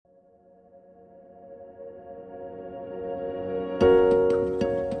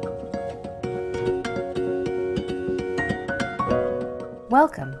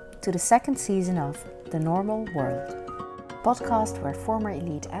Welcome to the second season of The Normal World, a podcast where former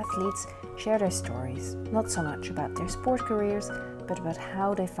elite athletes share their stories, not so much about their sport careers, but about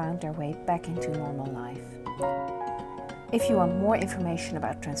how they found their way back into normal life. If you want more information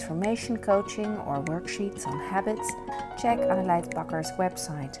about transformation coaching or worksheets on habits, check Anneleid Bakker's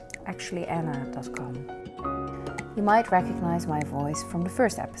website, actuallyanna.com. You might recognize my voice from the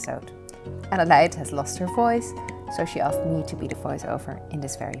first episode. Anneleid has lost her voice, so she asked me to be the voiceover in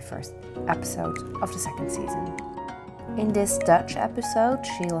this very first episode of the second season. In this Dutch episode,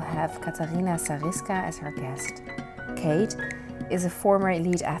 she'll have Katarina Šarišská as her guest. Kate is a former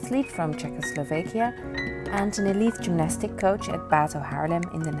elite athlete from Czechoslovakia and an elite gymnastic coach at Bato Haarlem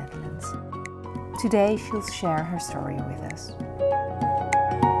in the Netherlands. Today, she'll share her story with us.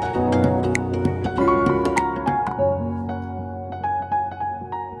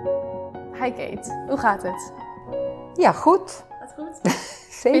 Hi Kate, hoe gaat het? Ja, goed. Gaat goed? Zeker.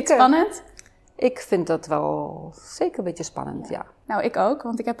 Vind je het spannend? Ik vind dat wel zeker een beetje spannend, ja. Nou, ik ook,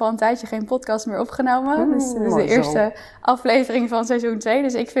 want ik heb al een tijdje geen podcast meer opgenomen. Dus dit is mooi de eerste aflevering van seizoen 2,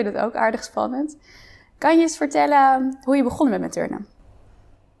 dus ik vind het ook aardig spannend. Kan je eens vertellen hoe je begonnen bent met turnen?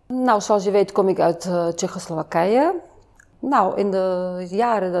 Nou, zoals je weet kom ik uit Tsjechoslowakije. Nou, in de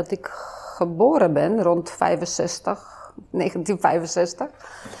jaren dat ik geboren ben, rond 1965,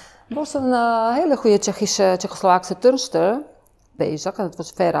 was een hele goede Tsjechoslowaakse turnster bezig. En dat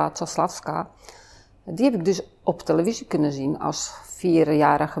was Šarišská. Die heb ik dus op televisie kunnen zien als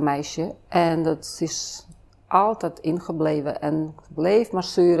 4-jarige meisje. En dat is altijd ingebleven en bleef maar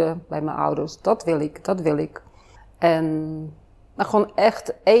zeuren bij mijn ouders. Dat wil ik, dat wil ik. En gewoon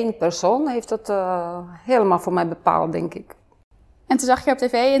echt één persoon heeft dat helemaal voor mij bepaald, denk ik. En toen zag je op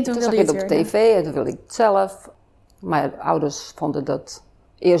tv en toen wilde je het op tv en toen wilde ik het zelf. Mijn ouders vonden dat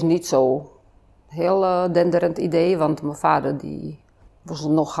eerst niet zo heel denderend idee, want mijn vader die was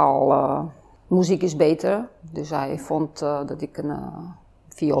nogal muziek is beter. Dus hij vond dat ik een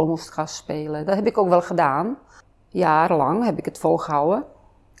viool moest gaan spelen. Dat heb ik ook wel gedaan. Jarenlang heb ik het volgehouden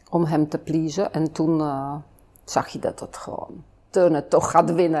om hem te pleasen. En toen zag je dat het gewoon turnen toch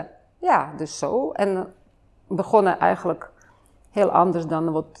gaat winnen. Ja, dus zo. En begonnen eigenlijk heel anders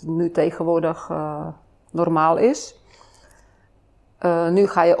dan wat nu tegenwoordig normaal is. Nu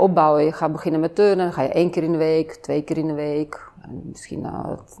ga je opbouwen, je gaat beginnen met turnen, dan ga je 1 keer in de week, 2 keer in de week, en misschien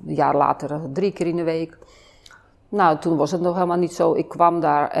een jaar later 3 keer in de week. Nou, toen was het nog helemaal niet zo. Ik kwam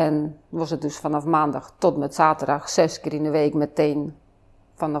daar en was het dus vanaf maandag tot met zaterdag 6 keer in de week meteen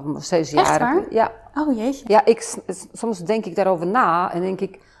vanaf mijn 6 jaar. Echt waar? Ja. Oh jeetje. Ja, soms denk ik daarover na en denk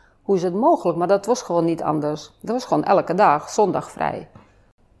ik, hoe is het mogelijk? Maar dat was gewoon niet anders. Dat was gewoon elke dag, zondag vrij.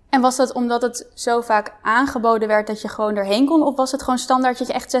 En was dat omdat het zo vaak aangeboden werd dat je gewoon erheen kon? Of was het gewoon standaard dat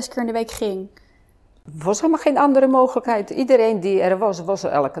je echt 6 keer in de week ging? Er was helemaal geen andere mogelijkheid. Iedereen die er was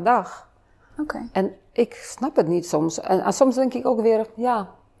er elke dag. Oké. En ik snap het niet soms. En soms denk ik ook weer, ja,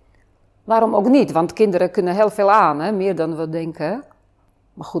 waarom ook niet? Want kinderen kunnen heel veel aan, hè? Meer dan we denken.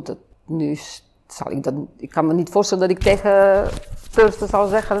 Maar goed, ik kan me niet voorstellen dat ik tegen turnster zal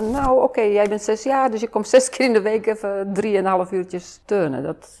zeggen, nou oké, jij bent 6 jaar, dus je komt 6 keer in de week even 3,5 uurtjes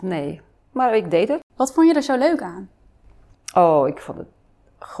turnen. Nee. Maar ik deed het. Wat vond je er zo leuk aan? Oh, ik vond het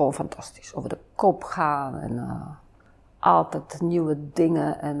gewoon fantastisch. Over de kop gaan en altijd nieuwe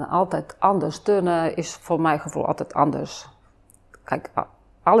dingen en altijd anders. Turnen is voor mijn gevoel altijd anders. Kijk,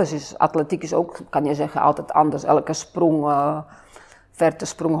 alles is, atletiek is ook, kan je zeggen, altijd anders. Elke sprong, verte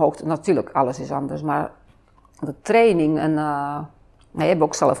sprong, hoogte, natuurlijk, alles is anders. Maar de training en, je hebt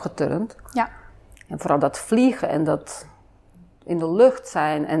ook zelf geturnd. Ja. En vooral dat vliegen en dat in de lucht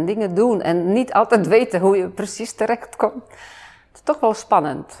zijn en dingen doen en niet altijd weten hoe je precies terecht komt. Het is toch wel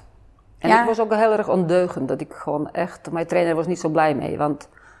spannend. En ik was ook heel erg ondeugend, dat ik gewoon echt, mijn trainer was niet zo blij mee, want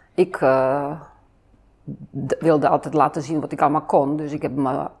ik wilde altijd laten zien wat ik allemaal kon. Dus ik heb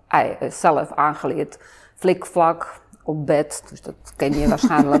me zelf aangeleerd, flikvlak op bed, dus dat ken je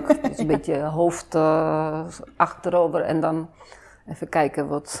waarschijnlijk. Dus een beetje hoofd achterover en dan even kijken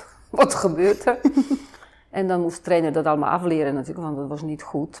wat gebeurt er. En dan moest de trainer dat allemaal afleren natuurlijk, want dat was niet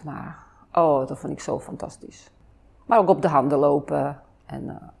goed. Maar dat vond ik zo fantastisch. Maar ook op de handen lopen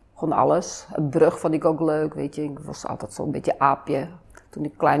en gewoon alles. Een brug vond ik ook leuk, weet je. Ik was altijd zo'n beetje aapje. Toen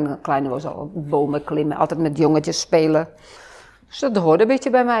ik kleiner was, al bomen klimmen, altijd met jongetjes spelen. Dus dat hoorde een beetje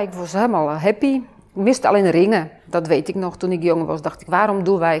bij mij. Ik was helemaal happy. Ik miste alleen ringen. Dat weet ik nog. Toen ik jong was, dacht ik, waarom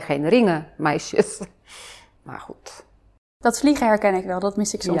doen wij geen ringen, meisjes? Maar goed. Dat vliegen herken ik wel, dat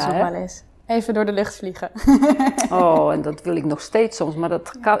mis ik soms nog wel eens. Even door de lucht vliegen. Oh, en dat wil ik nog steeds soms. Maar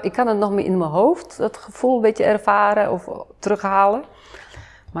ik kan het nog meer in mijn hoofd, dat gevoel een beetje ervaren of terughalen.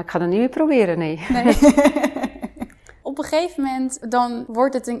 Maar ik ga het niet meer proberen, nee. Op een gegeven moment dan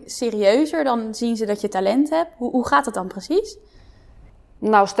wordt het serieuzer, dan zien ze dat je talent hebt. Hoe gaat het dan precies?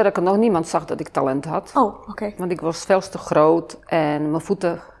 Nou, sterker nog, niemand zag dat ik talent had. Oh, oké. Want ik was veel te groot en mijn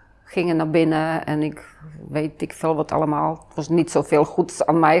voeten gingen naar binnen en ik weet veel wat allemaal. Het was niet zoveel goeds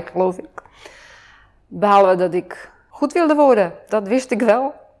aan mij, geloof ik. Behalve dat ik goed wilde worden, dat wist ik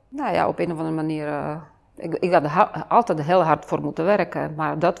wel. Nou ja, op een of andere manier... Ik had er altijd heel hard voor moeten werken,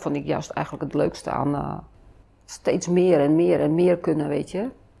 maar dat vond ik juist eigenlijk het leukste aan steeds meer en meer en meer kunnen, weet je.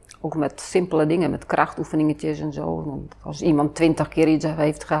 Ook met simpele dingen, met krachtoefeningetjes en zo. Want als iemand 20 keer iets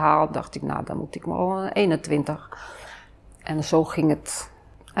heeft gehaald, dacht ik, nou dan moet ik maar 21. En zo ging het.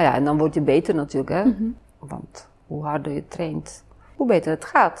 Nou ja, en dan word je beter natuurlijk, hè. Mm-hmm. Want hoe harder je traint, hoe beter het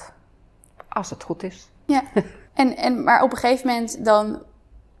gaat. Als het goed is. Ja, maar op een gegeven moment dan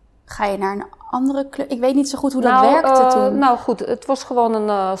ga je naar een andere club. Ik weet niet zo goed hoe dat werkte toen. Nou goed, het was gewoon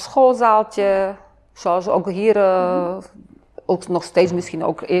een schoolzaaltje. Zoals ook hier ook nog steeds misschien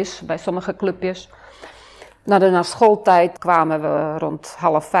ook is bij sommige clubjes. Na schooltijd kwamen we rond 4:30.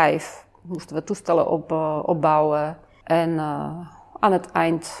 Moesten we toestellen opbouwen. En aan het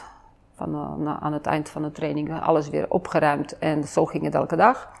eind van de training alles weer opgeruimd. En zo ging het elke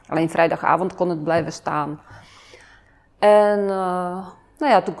dag. Alleen vrijdagavond kon het blijven staan. En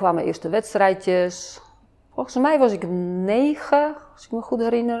nou ja, toen kwamen eerst de wedstrijdjes. Volgens mij was ik 9, als ik me goed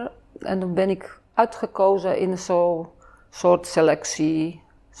herinner. En toen ben ik uitgekozen in zo'n soort selectie.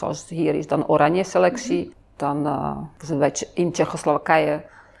 Zoals het hier is, dan oranje selectie. Dan was het in Tsjechoslowakije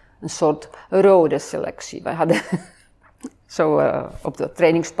een soort rode selectie. Wij hadden zo op de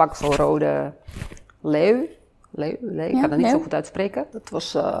trainingspak zo'n rode leeuw. Ik kan dat niet zo goed uitspreken. Dat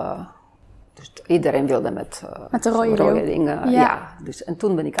was... Dus iedereen wilde met de rode dingen. Ja. Dus, en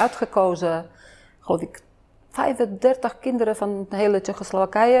toen ben ik uitgekozen, geloof ik, 35 kinderen van de hele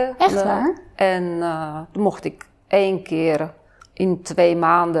Tsjechoslowakije. Echt waar? En toen mocht ik 1 keer in 2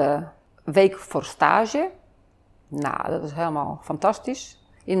 maanden week voor stage. Nou, dat was helemaal fantastisch.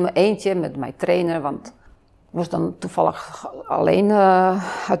 In mijn eentje met mijn trainer, want ik was dan toevallig alleen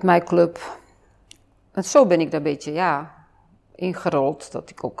uit mijn club. En zo ben ik daar een beetje, ingerold, dat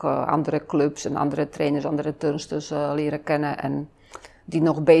ik ook andere clubs en andere trainers, andere turnsters leren kennen en die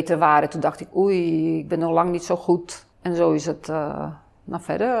nog beter waren. Toen dacht ik, oei, ik ben nog lang niet zo goed. En zo is het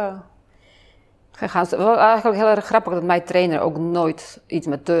verder gegaan. Het was eigenlijk heel erg grappig dat mijn trainer ook nooit iets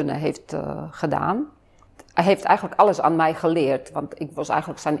met turnen heeft gedaan. Hij heeft eigenlijk alles aan mij geleerd, want ik was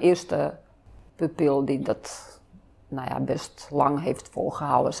eigenlijk zijn eerste pupil die dat best lang heeft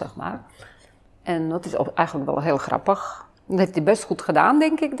volgehouden, zeg maar. En dat is eigenlijk wel heel grappig. Dat heeft hij best goed gedaan,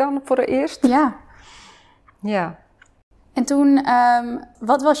 denk ik dan, voor het eerst. Ja. En toen,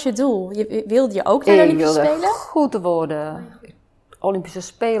 wat was je doel? Wilde je ook naar de Olympische Spelen? Ik wilde goed worden. Olympische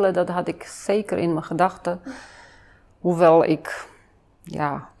Spelen, dat had ik zeker in mijn gedachten. Hoewel ik,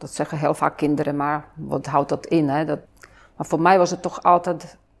 dat zeggen heel vaak kinderen, maar wat houdt dat in? Hè? Maar voor mij was het toch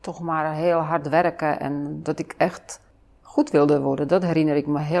altijd maar heel hard werken. En dat ik echt goed wilde worden, dat herinner ik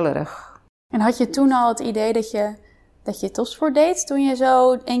me heel erg. En had je toen al het idee dat je topsport deed toen je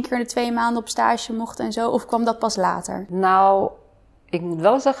zo 1 keer in de 2 maanden op stage mocht en zo? Of kwam dat pas later? Nou, ik moet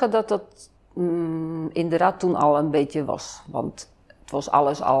wel zeggen dat dat inderdaad toen al een beetje was. Want het was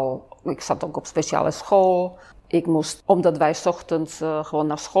alles al... Ik zat ook op speciale school. Ik moest, omdat wij 's ochtends gewoon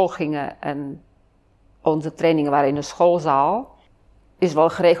naar school gingen en onze trainingen waren in de schoolzaal, is wel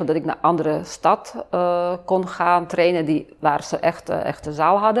geregeld dat ik naar een andere stad kon gaan trainen waar ze echt een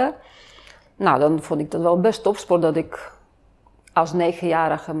zaal hadden. Nou, dan vond ik dat wel best topsport dat ik als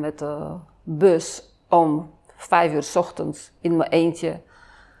 9-jarige met de bus om 5 uur 's ochtends in mijn eentje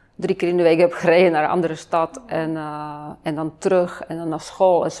 3 keer in de week heb gereden naar een andere stad en dan terug en dan naar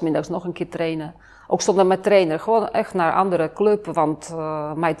school en 's middags nog een keer trainen. Ook zonder mijn trainer, gewoon echt naar een andere club, want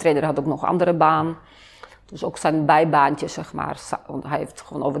mijn trainer had ook nog een andere baan. Dus ook zijn bijbaantje, zeg maar. Want hij heeft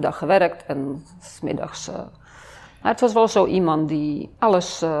gewoon overdag gewerkt en 's middags... Maar het was wel zo iemand die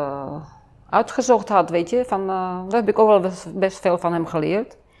alles uitgezocht had, weet je. Daar heb ik ook wel best veel van hem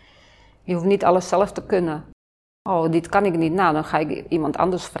geleerd. Je hoeft niet alles zelf te kunnen. Oh, dit kan ik niet. Nou, dan ga ik iemand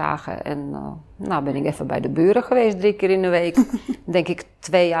anders vragen. En ben ik even bij de buren geweest 3 keer in de week. Denk ik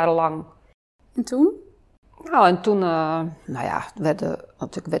 2 jaar lang. En toen? Nou, en toen werden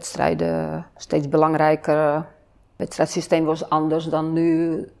natuurlijk wedstrijden steeds belangrijker. Het wedstrijdsysteem was anders dan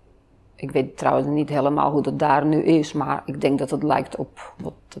nu. Ik weet trouwens niet helemaal hoe dat daar nu is, maar ik denk dat het lijkt op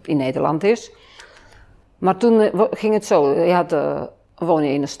wat het in Nederland is. Maar toen ging het zo. Je had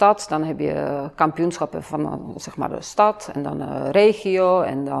wonen in de stad, dan heb je kampioenschappen van zeg maar de stad en dan regio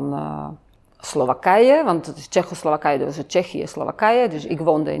en dan Slowakije. Want het is Tsjechoslowakije, dus Tsjechië, Slowakije. Dus ik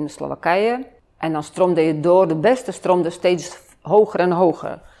woonde in Slowakije. En dan stroomde je door, de beste stroomde steeds hoger en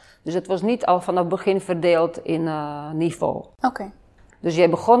hoger. Dus het was niet al vanaf het begin verdeeld in niveau. Oké. Dus je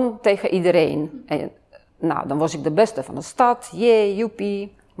begon tegen iedereen. En, nou, dan was ik de beste van de stad,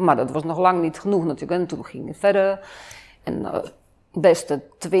 joepie. Maar dat was nog lang niet genoeg natuurlijk. En toen ging het verder. En beste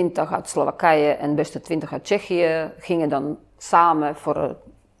 20 uit Slowakije en beste 20 uit Tsjechië gingen dan samen voor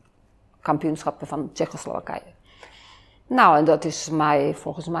kampioenschappen van Tsjechoslowakije. Nou, en dat is mij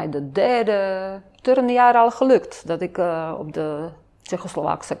volgens mij de derde turnjaar al gelukt. Dat ik op de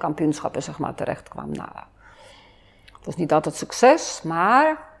Tsjechoslowaakse kampioenschappen zeg maar terecht kwam. Nou, het was niet altijd succes,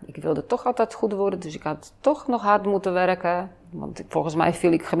 maar ik wilde toch altijd goed worden. Dus ik had toch nog hard moeten werken. Want volgens mij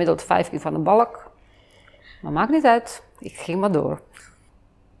viel ik gemiddeld 5 keer van de balk. Maar maakt niet uit, ik ging maar door. Ik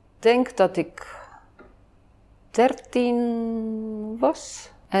denk dat ik 13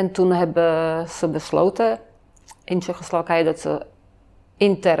 was. En toen hebben ze besloten in Tsjechoslowakije dat ze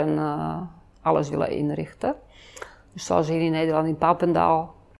intern alles willen inrichten. Dus zoals hier in Nederland in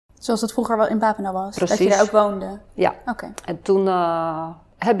Papendal. Zoals het vroeger wel in Papendal was? Precies. Dat je daar ook woonde? Ja. Oké. En toen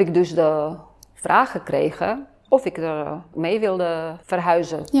heb ik dus de vraag gekregen of ik er mee wilde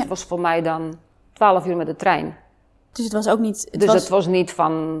verhuizen. Ja. Het was voor mij dan 12 uur met de trein. Dus het was ook niet... Het was niet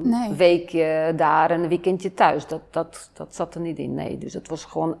van Nee. een weekje daar en een weekendje thuis. Dat zat er niet in, nee. Dus het was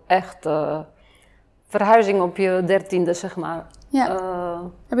gewoon echt verhuizing op je 13e, zeg maar. Ja.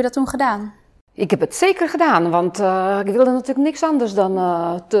 Heb je dat toen gedaan? Ik heb het zeker gedaan, want ik wilde natuurlijk niks anders dan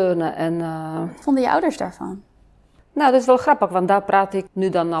turnen. En, Wat vonden je ouders daarvan? nou, dat is wel grappig, want daar praat ik nu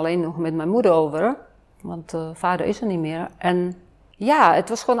dan alleen nog met mijn moeder over. Want vader is er niet meer. En ja, het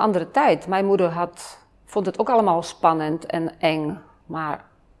was gewoon een andere tijd. Mijn moeder vond het ook allemaal spannend en eng. Maar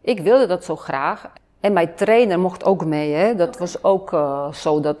ik wilde dat zo graag. En mijn trainer mocht ook mee. Hè. Dat was ook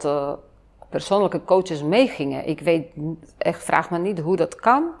zo dat persoonlijke coaches meegingen. Ik weet echt, vraag me niet hoe dat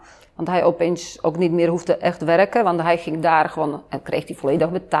kan. Want hij opeens ook niet meer hoefde echt werken. Want hij ging daar gewoon en kreeg hij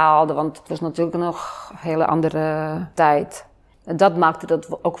volledig betaald. Want het was natuurlijk nog een hele andere tijd. En dat maakte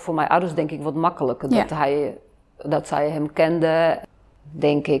dat ook voor mijn ouders denk ik wat makkelijker. Ja. Dat zij hem kenden,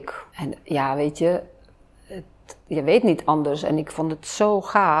 denk ik. En ja, weet je, je weet niet anders. En ik vond het zo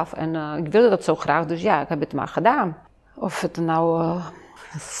gaaf en ik wilde dat zo graag. Dus ja, ik heb het maar gedaan. Of het nou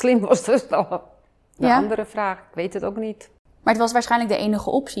slim was, dus wel de andere vraag. Ik weet het ook niet. Maar het was waarschijnlijk de enige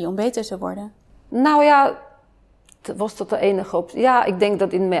optie om beter te worden. Nou ja, was dat de enige optie? Ja, ik denk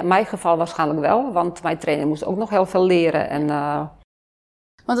dat in mijn geval waarschijnlijk wel. Want mijn trainer moest ook nog heel veel leren. En,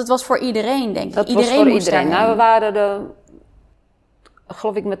 want het was voor iedereen, denk ik. Dat iedereen was voor moest iedereen. daarheen. Nou, we waren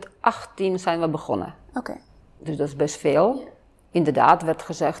geloof ik met 18 zijn we begonnen. Oké. Dus dat is best veel. Ja. Inderdaad werd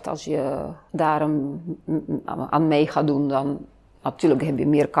gezegd, als je daar aan mee gaat doen, dan natuurlijk heb je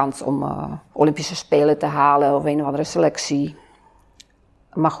meer kans om Olympische Spelen te halen of een of andere selectie.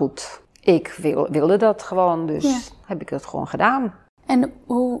 Maar goed, ik wilde dat gewoon, dus heb ik dat gewoon gedaan. En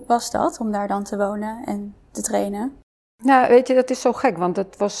hoe was dat om daar dan te wonen en te trainen? Nou, weet je, dat is zo gek, want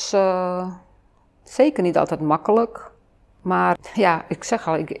het was zeker niet altijd makkelijk. Maar ja, ik zeg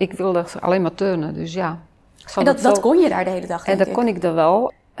al, ik wilde alleen maar turnen, dus ja. En dat kon je daar de hele dag, En dat kon ik er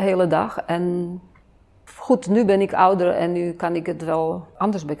wel, de hele dag. En goed, nu ben ik ouder en nu kan ik het wel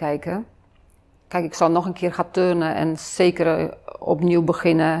anders bekijken. Kijk, ik zou nog een keer gaan turnen en zeker opnieuw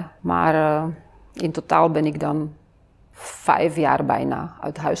beginnen. Maar in totaal ben ik dan 5 jaar bijna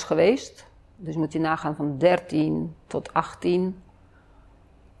uit huis geweest. Dus moet je nagaan van 13 tot 18.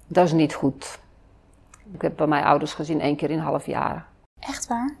 Dat is niet goed. Ik heb bij mijn ouders gezien 1 keer in een half jaar. Echt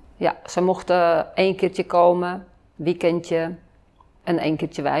waar? Ja, ze mochten 1 keertje komen, weekendje en 1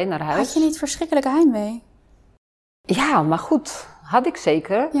 keertje wij naar huis. Had je niet verschrikkelijke heimwee? Ja, maar goed, had ik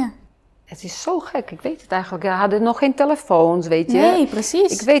zeker. Ja. Het is zo gek, ik weet het eigenlijk. We hadden nog geen telefoons, weet je. Nee,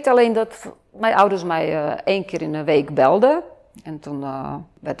 precies. Ik weet alleen dat mijn ouders mij 1 keer in de week belden. En toen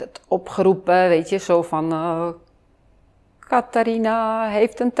werd het opgeroepen, weet je, zo van... Katarina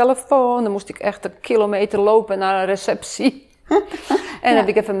heeft een telefoon. Dan moest ik echt 1 kilometer lopen naar een receptie. En heb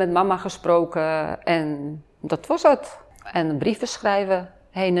ik even met mama gesproken en dat was het. En brieven schrijven,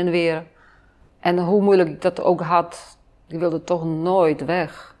 heen en weer. En hoe moeilijk ik dat ook had, ik wilde toch nooit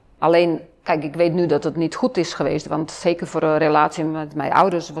weg. Alleen, kijk, ik weet nu dat het niet goed is geweest. Want zeker voor een relatie met mijn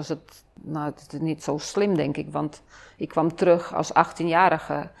ouders was het, het is niet zo slim, denk ik. Want ik kwam terug als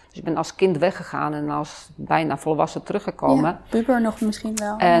 18-jarige. Dus ik ben als kind weggegaan en als bijna volwassen teruggekomen. Ja, puber nog misschien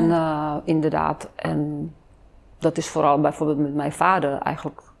wel. En inderdaad, en dat is vooral bijvoorbeeld met mijn vader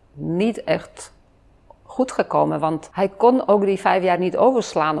eigenlijk niet echt goed gekomen. Want hij kon ook die 5 jaar niet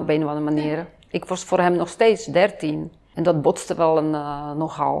overslaan op een of andere manier. Ik was voor hem nog steeds 13. En dat botste wel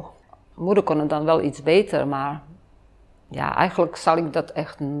nogal. Moeder kon het dan wel iets beter, maar ja, eigenlijk zal ik dat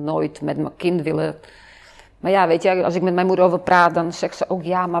echt nooit met mijn kind willen. Maar ja, weet je, als ik met mijn moeder over praat, dan zegt ze ook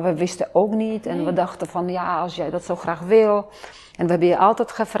ja, maar we wisten ook niet. En we dachten van ja, als jij dat zo graag wil. En we hebben je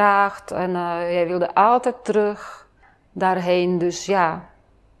altijd gevraagd en jij wilde altijd terug daarheen. Dus ja,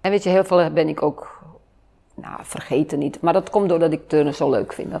 en weet je, heel veel ben ik ook vergeten niet. Maar dat komt doordat ik turnen zo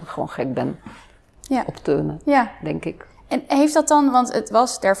leuk vind, dat ik gewoon gek ben op turnen, denk ik. En heeft dat dan, want het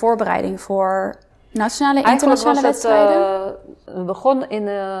was ter voorbereiding voor nationale, internationale wedstrijden? We begonnen in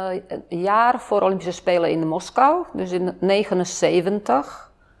een jaar voor Olympische Spelen in Moskou. Dus in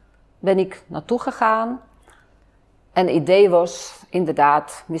 1979 ben ik naartoe gegaan. En het idee was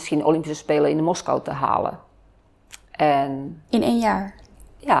inderdaad misschien Olympische Spelen in Moskou te halen. En, in 1 jaar?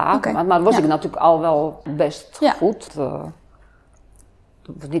 Ja, maar was ik natuurlijk al wel best goed.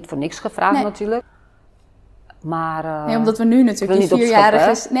 Het was niet voor niks gevraagd natuurlijk. Maar, nee, omdat we nu natuurlijk die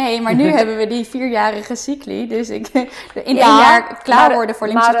 4-jarige... Nee, maar nu hebben we die 4-jarige cycli. Dus in 1 jaar klaar worden voor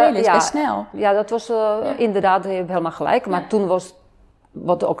Olympische Spelen is best snel. Ja, dat was inderdaad, je hebt helemaal gelijk. Maar toen was,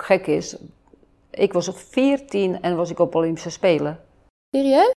 wat ook gek is, ik was op 14 en was ik op Olympische Spelen.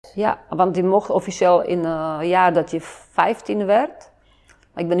 Serieus? Ja, want die mocht officieel in een jaar dat je 15 werd.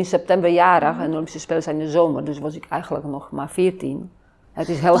 Maar ik ben in september jarig en de Olympische Spelen zijn in de zomer. Dus was ik eigenlijk nog maar 14. Het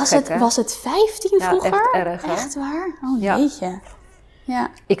is heel gek, hè? Was het 15 vroeger? Ja, echt erg, hè? Echt waar? Oh, jeetje. Ja.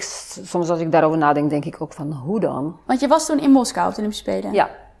 Soms als ik daarover nadenk, denk ik ook van, hoe dan? Want je was toen in Moskou op de Olympische Spelen? Ja.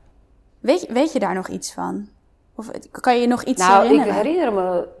 Weet je daar nog iets van? Of kan je je nog iets herinneren? Ik herinner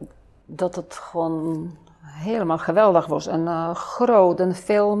me dat het gewoon helemaal geweldig was. En groot en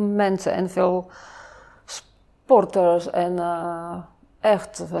veel mensen en veel sporters. En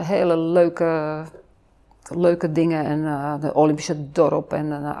echt hele leuke dingen en de Olympische dorp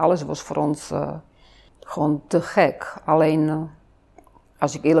en alles was voor ons gewoon te gek. Alleen,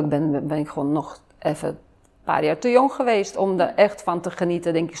 als ik eerlijk ben, ben ik gewoon nog even een paar jaar te jong geweest om er echt van te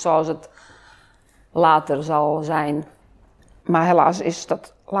genieten, denk ik, zoals het later zal zijn. Maar helaas is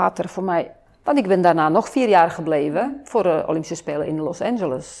dat later voor mij, want ik ben daarna nog 4 jaar gebleven voor de Olympische Spelen in Los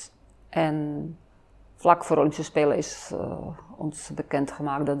Angeles. En vlak voor de Olympische Spelen is ons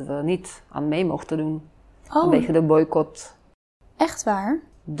bekendgemaakt dat we niet aan mee mochten doen. Vanwege de boycott. Echt waar?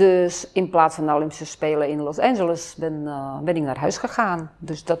 Dus in plaats van de Olympische Spelen in Los Angeles ben ik naar huis gegaan.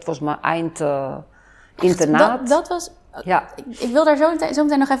 Dus dat was mijn internaat. Dat was... Ja. Ik wil daar zo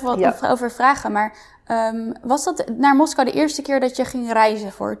meteen nog even wat over vragen. Maar was dat naar Moskou de eerste keer dat je ging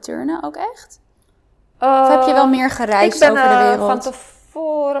reizen voor turnen ook echt? Of heb je wel meer gereisd over de wereld? Van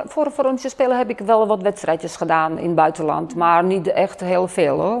tevoren, voor de Olympische Spelen heb ik wel wat wedstrijdjes gedaan in het buitenland. Maar niet echt heel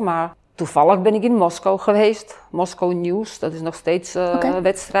veel hoor. Maar toevallig ben ik in Moskou geweest. Moskou News, dat is nog steeds een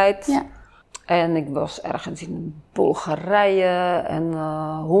wedstrijd. Ja. En ik was ergens in Bulgarije en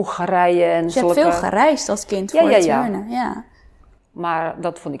Hongarije. En dus je hebt veel gereisd als kind voor het turnen. Ja. Maar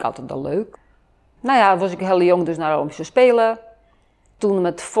dat vond ik altijd wel leuk. Nou ja, was ik heel jong dus naar de Olympische Spelen. Toen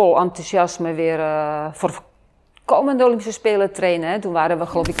met vol enthousiasme weer voor komende Olympische Spelen trainen. Hè. Toen waren we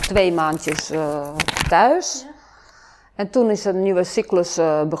geloof ik 2 maandjes thuis. Ja. En toen is een nieuwe cyclus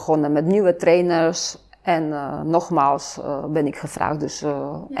begonnen met nieuwe trainers. En nogmaals ben ik gevraagd. Dus,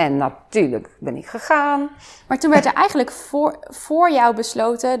 en natuurlijk ben ik gegaan. Maar toen werd er eigenlijk voor jou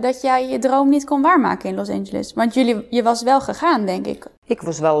besloten dat jij je droom niet kon waarmaken in Los Angeles. Want je was wel gegaan, denk ik. Ik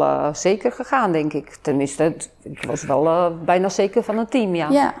was wel zeker gegaan, denk ik. Tenminste, ik was wel bijna zeker van het team,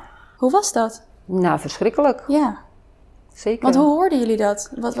 Ja. Hoe was dat? Nou, verschrikkelijk. Ja. Zeker. Want hoe hoorden jullie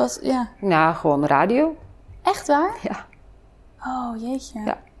dat? Wat was, Nou, gewoon radio. Echt waar? Ja. Oh, jeetje.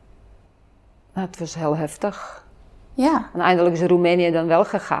 Ja. Nou, het was heel heftig. Ja. En eindelijk is Roemenië dan wel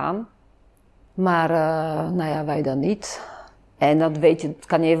gegaan. Maar, wij dan niet. En dat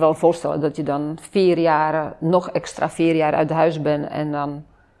kan je je wel voorstellen dat je dan 4 jaar, nog extra 4 jaar uit huis bent. En dan,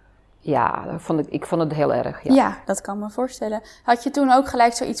 ik vond het heel erg. Ja, dat kan me voorstellen. Had je toen ook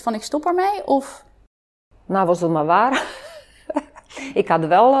gelijk zoiets van, ik stop ermee? Of? Nou, was het maar waar. Ik had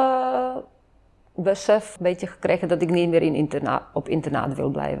wel besef een beetje gekregen dat ik niet meer op internaat wil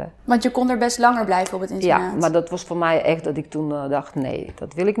blijven. Want je kon er best langer blijven op het internaat? Ja, maar dat was voor mij echt dat ik toen dacht, nee,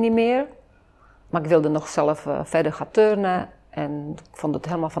 dat wil ik niet meer. Maar ik wilde nog zelf verder gaan turnen. En ik vond het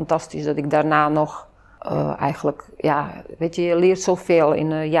helemaal fantastisch dat ik daarna nog eigenlijk, weet je leert zoveel in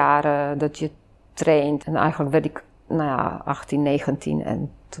de jaren dat je traint. En eigenlijk werd ik, 18, 19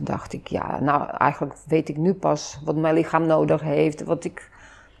 en toen dacht ik, eigenlijk weet ik nu pas wat mijn lichaam nodig heeft. Wat ik,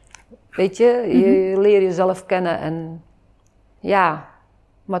 weet je leert jezelf kennen en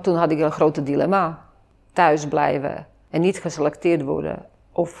maar toen had ik een grote dilemma. Thuis blijven en niet geselecteerd worden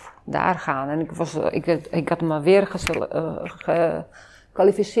of daar gaan. En ik had me weer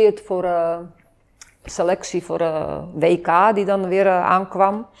gekwalificeerd voor selectie voor WK die dan weer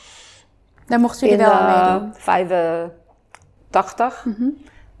aankwam. Daar mochten jullie wel aan meedoen? 85.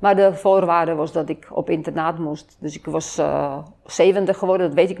 Maar de voorwaarde was dat ik op internaat moest. Dus ik was 7e geworden,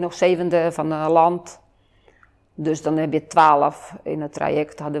 dat weet ik nog, 7e van land. Dus dan heb je 12 in het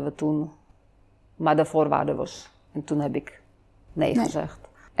traject, hadden we toen. Maar de voorwaarde was. En toen heb ik nee gezegd.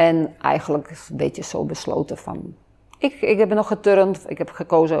 En eigenlijk is het een beetje zo besloten van... Ik heb nog geturnd, ik heb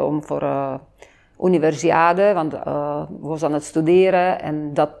gekozen om voor universiade, want ik was aan het studeren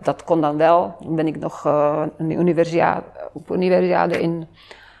en dat kon dan wel. Toen ben ik nog op universiade in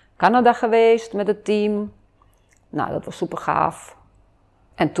Canada geweest met het team. Nou, dat was super gaaf.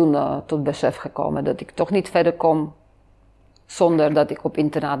 En toen tot besef gekomen dat ik toch niet verder kon zonder dat ik op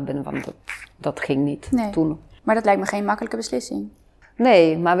internaat ben, want dat ging niet toen. Maar dat lijkt me geen makkelijke beslissing.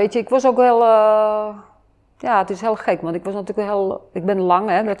 Nee, maar weet je, ik was ook wel... ja, het is heel gek, want ik was natuurlijk ik ben lang,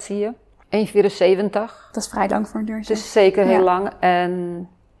 hè, dat zie je. 1,74. Dat is vrij lang voor een nurse. Het is zeker heel lang. En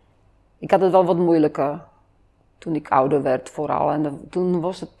ik had het wel wat moeilijker toen ik ouder werd vooral. En toen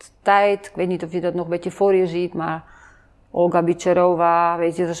was het tijd, ik weet niet of je dat nog een beetje voor je ziet, maar Olga Bicherova,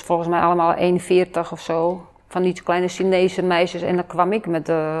 weet je, dat is volgens mij allemaal 1,40 of zo. Van die kleine Chinese meisjes. En dan kwam ik met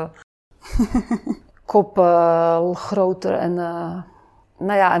de kop groter. En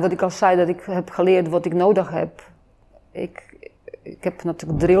nou ja, en wat ik al zei, dat ik heb geleerd wat ik nodig heb. Ik heb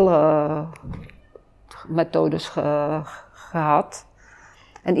natuurlijk drillmethodes gehad.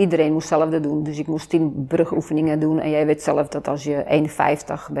 En iedereen moest hetzelfde doen. Dus ik moest 10 brugoefeningen doen. En jij weet zelf dat als je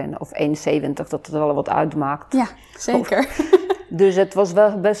 1,50 bent of 1,70, dat het wel wat uitmaakt. Ja, zeker. Dus het was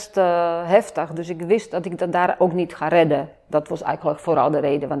wel best heftig. Dus ik wist dat ik dat daar ook niet ga redden. Dat was eigenlijk vooral de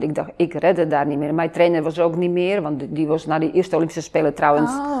reden. Want ik dacht, ik red het daar niet meer. Mijn trainer was er ook niet meer. Want die was na die eerste Olympische Spelen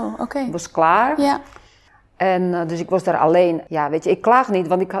trouwens was klaar. Ja. En dus ik was daar alleen. Ja, weet je, ik klaag niet.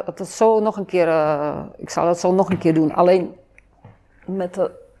 Want ik had het zo nog een keer... ik zal het zo nog een keer doen. Alleen met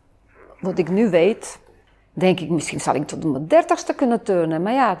wat ik nu weet... denk ik, misschien zal ik tot mijn 30ste kunnen turnen.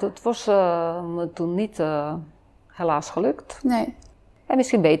 Maar ja, dat was me toen niet... helaas gelukt. Nee. En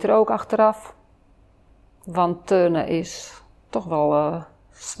misschien beter ook achteraf. Want turnen is toch wel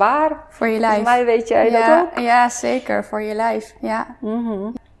zwaar. Voor je lijf. Volgens mij weet jij dat ook. Ja, zeker. Voor je lijf. Ja.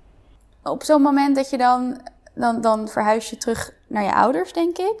 Op zo'n moment dat je dan verhuis je terug naar je ouders,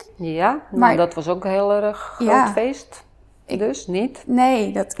 denk ik. Ja, maar dat was ook een heel erg groot feest. Dus niet.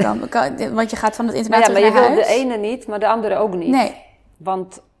 Nee, dat kan want je gaat van het internaat terug naar huis. Maar je wil de ene niet, maar de andere ook niet. Nee.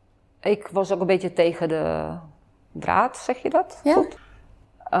 Want ik was ook een beetje tegen de... draad, zeg je dat? Ja. Goed.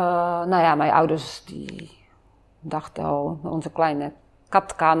 Nou ja, mijn ouders die dachten al, onze kleine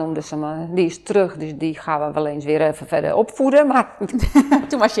Katka noemden ze me, die is terug, dus die gaan we wel eens weer even verder opvoeden. Maar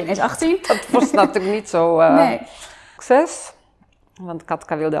toen was je ineens 18. Dat was natuurlijk niet zo succes. Want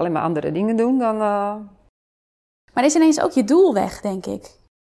Katka wilde alleen maar andere dingen doen dan... Maar is ineens ook je doel weg, denk ik.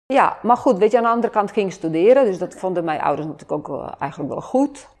 Ja, maar goed, weet je, aan de andere kant ging ik studeren, dus dat vonden mijn ouders natuurlijk ook eigenlijk wel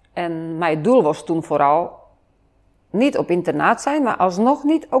goed. En mijn doel was toen vooral... niet op internaat zijn, maar alsnog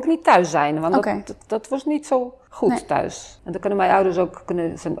ook niet thuis zijn. Want dat was niet zo goed thuis. En daar kunnen mijn ouders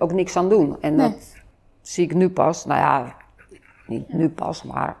ook niks aan doen. En dat zie ik nu pas. Nou ja, niet nu pas,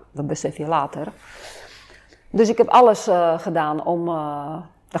 maar dat besef je later. Dus ik heb alles gedaan om...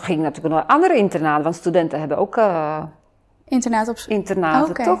 dan ging ik natuurlijk naar andere internaten. Want studenten hebben ook...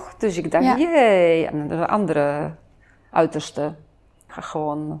 internaten, toch? Dus ik dacht, jee. En de andere uiterste. Ik ga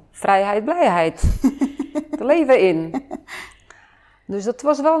gewoon vrijheid, blijheid. Het leven in. Dus dat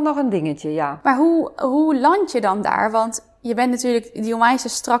was wel nog een dingetje, ja. Maar hoe land je dan daar? Want je bent natuurlijk die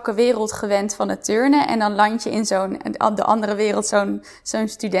onwijs strakke wereld gewend van het turnen. En dan land je in de andere wereld, zo'n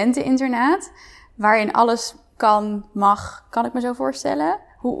studenteninternaat. Waarin alles kan ik me zo voorstellen.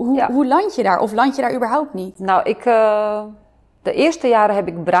 Hoe land je daar? Of land je daar überhaupt niet? Nou, de eerste jaren heb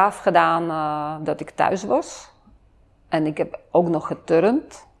ik braaf gedaan dat ik thuis was. En ik heb ook nog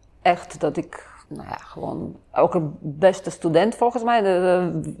geturnd. Echt dat ik... nou ja, gewoon ook een beste student volgens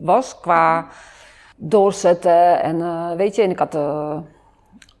mij was qua doorzetten. En weet je, en ik had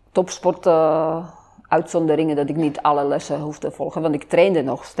topsport uitzonderingen dat ik niet alle lessen hoefde te volgen, want ik trainde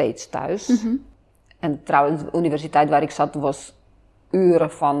nog steeds thuis. En trouwens, de universiteit waar ik zat was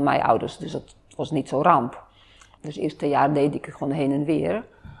uren van mijn ouders, dus dat was niet zo ramp. Dus het eerste jaar deed ik gewoon heen en weer.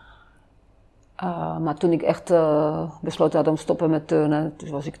 Maar toen ik echt besloten had om te stoppen met turnen, toen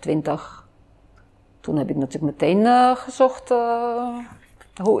was ik 20... Toen heb ik natuurlijk meteen gezocht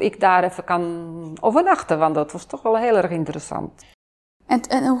hoe ik daar even kan overnachten. Want dat was toch wel heel erg interessant.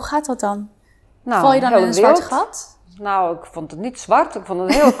 En hoe gaat dat dan? Nou, val je dan in een zwart gat? Nou, ik vond het niet zwart. Ik vond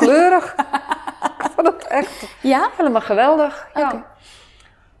het heel kleurig. Ik vond het echt helemaal geweldig. Ja.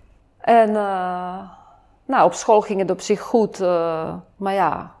 En op school ging het op zich goed. Maar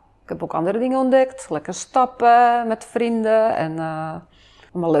ja, ik heb ook andere dingen ontdekt. Lekker stappen met vrienden en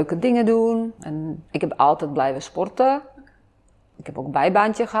allemaal leuke dingen doen. En ik heb altijd blijven sporten. Ik heb ook een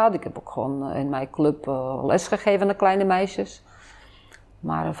bijbaantje gehad. Ik heb ook gewoon in mijn club les gegeven aan de kleine meisjes.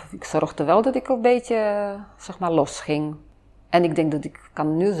 Maar ik zorgde wel dat ik een beetje, los ging. En ik denk dat ik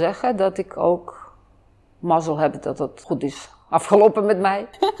kan nu zeggen dat ik ook mazzel heb dat het goed is afgelopen met mij.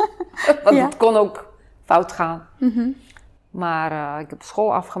 Want het kon ook fout gaan. Mm-hmm. Maar ik heb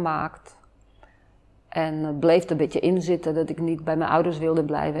school afgemaakt. En bleef er een beetje in zitten dat ik niet bij mijn ouders wilde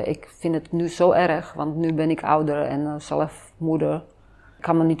blijven. Ik vind het nu zo erg, want nu ben ik ouder en zelf moeder. Ik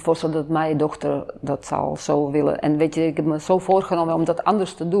kan me niet voorstellen dat mijn dochter dat zal zo willen. En weet je, ik heb me zo voorgenomen om dat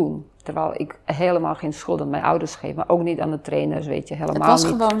anders te doen. Terwijl ik helemaal geen schuld aan mijn ouders geef, maar ook niet aan de trainers, weet je, helemaal niet.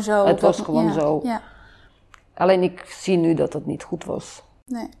 Het was gewoon zo. Het was gewoon zo. Ja. Alleen ik zie nu dat het niet goed was.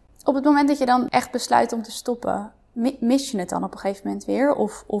 Nee. Op het moment dat je dan echt besluit om te stoppen, mis je het dan op een gegeven moment weer?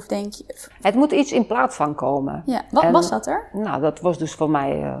 Of denk je... Het moet iets in plaats van komen. Ja. Wat was dat er? Nou, dat was dus voor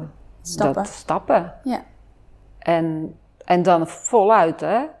mij stappen. Ja. En dan voluit,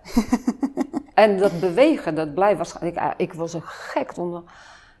 hè. En dat bewegen, dat blijft waarschijnlijk... Ik was een gek.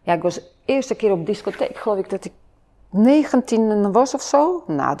 Ik was de eerste keer op discotheek, geloof ik, dat ik 19 was of zo.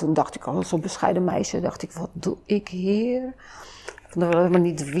 Nou, toen dacht ik al, zo'n bescheiden meisje, dacht ik, wat doe ik hier?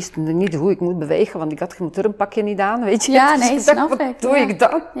 Ik wist niet hoe ik moet bewegen, want ik had mijn turnpakje niet aan, weet je. Ja, dus nee, ik dacht, snap ik. Wat doe ik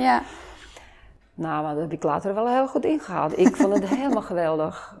dan? Ja. Nou, maar dat heb ik later wel heel goed ingehaald. Ik vond het helemaal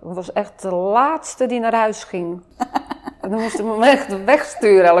geweldig. Ik was echt de laatste die naar huis ging. En dan moest ik me echt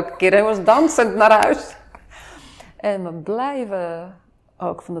wegsturen elke keer. Hij was dansend naar huis. En we blijven... Oh,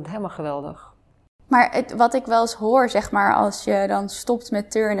 ik vond het helemaal geweldig. Maar wat ik wel eens hoor, als je dan stopt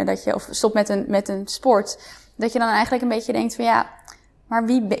met turnen, of stopt met een sport, dat je dan eigenlijk een beetje denkt van maar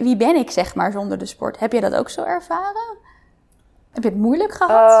wie ben ik zonder de sport? Heb je dat ook zo ervaren? Heb je het moeilijk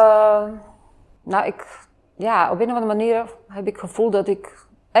gehad? Op een of andere manier heb ik het gevoel dat ik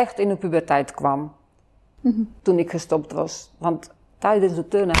echt in de puberteit kwam. Mm-hmm. Toen ik gestopt was. Want tijdens de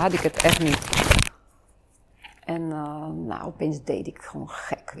turnen had ik het echt niet. En opeens deed ik gewoon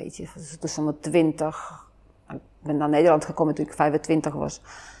gek, weet je. Tussen mijn 20. Ik ben naar Nederland gekomen toen ik 25 was.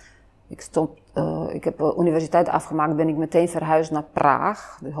 Ik heb de universiteit afgemaakt, ben ik meteen verhuisd naar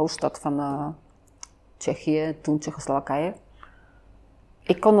Praag. De hoofdstad van Tsjechië, toen Tsjechoslowakije.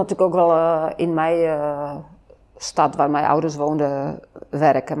 Ik kon natuurlijk ook wel in mijn stad waar mijn ouders woonden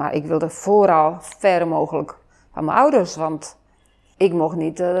werken. Maar ik wilde vooral ver mogelijk van mijn ouders. Want ik mocht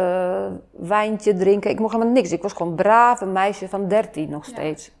niet wijntje drinken. Ik mocht helemaal niks. Ik was gewoon een brave meisje van 13 nog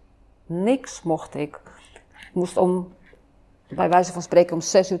steeds. Ja. Niks mocht ik. Ik moest bij wijze van spreken om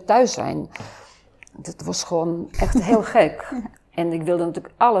 6 uur thuis zijn. Dat was gewoon echt heel gek. Ja. En ik wilde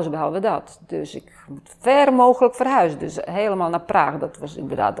natuurlijk alles behalve dat. Dus ik moet ver mogelijk verhuizen. Dus helemaal naar Praag. Dat was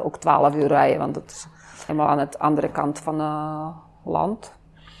inderdaad ook 12 uur rijden. Want dat is helemaal aan de andere kant van het land.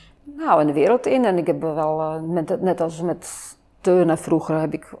 Nou, in de wereld in. En ik heb wel, net als met turnen vroeger,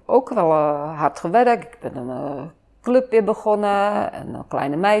 heb ik ook wel hard gewerkt. Ik ben een clubje begonnen. En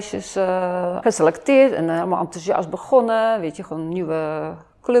kleine meisjes geselecteerd. En helemaal enthousiast begonnen. Weet je, gewoon een nieuwe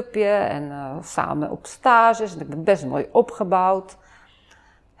clubje en samen op stages. En ik ben best mooi opgebouwd.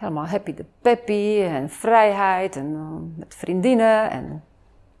 Helemaal happy de peppy en vrijheid en met vriendinnen. En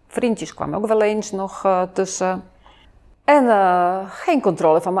vriendjes kwamen ook wel eens nog tussen. En geen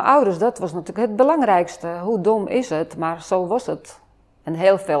controle van mijn ouders, dat was natuurlijk het belangrijkste. Hoe dom is het, maar zo was het. En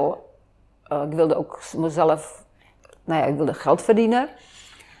heel veel, ik wilde ook mezelf, ik wilde geld verdienen.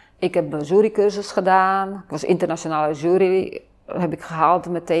 Ik heb een jurycursus gedaan, ik was internationale jury. Heb ik gehaald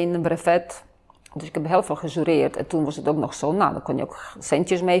meteen een brevet. Dus ik heb heel veel gejureerd. En toen was het ook nog zo, dan kon je ook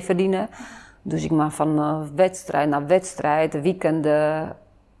centjes mee verdienen. Dus ik maak van wedstrijd naar wedstrijd, weekenden.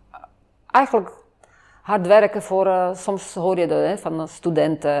 Eigenlijk hard werken voor, soms hoor je dat van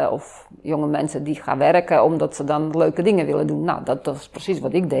studenten of jonge mensen die gaan werken omdat ze dan leuke dingen willen doen. Nou, dat was precies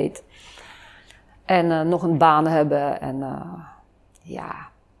wat ik deed. En nog een baan hebben en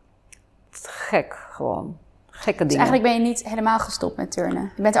het is gek gewoon. Gekke dingen. Dus eigenlijk ben je niet helemaal gestopt met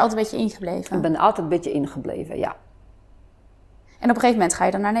turnen? Je bent er altijd een beetje ingebleven? Ik ben altijd een beetje ingebleven, ja. En op een gegeven moment ga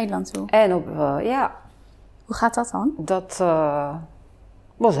je dan naar Nederland toe? En Hoe gaat dat dan? Dat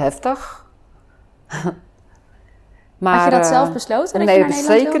was heftig. Maar, had je dat zelf besloten? Dat nee, je naar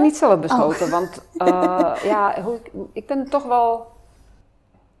Nederland zeker wilde? niet zelf besloten. Oh. Want ik ben toch wel...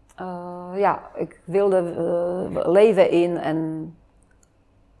 ik wilde leven in en...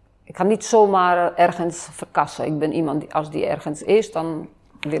 Ik ga niet zomaar ergens verkassen. Ik ben iemand als die ergens is, dan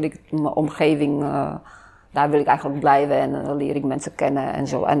wil ik mijn omgeving, daar wil ik eigenlijk blijven en dan leer ik mensen kennen en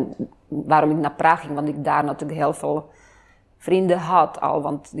zo. En waarom ik naar Praag ging, want ik daar natuurlijk heel veel vrienden had al.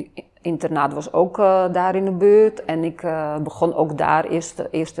 Want die internaat was ook daar in de buurt. En ik begon ook daar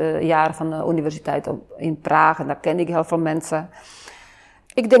eerste jaar van de universiteit in Praag. En daar kende ik heel veel mensen.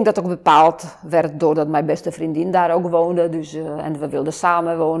 Ik denk dat ook bepaald werd doordat mijn beste vriendin daar ook woonde. Dus, en we wilden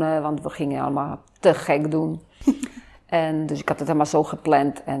samen wonen, want we gingen allemaal te gek doen. En dus ik had het helemaal zo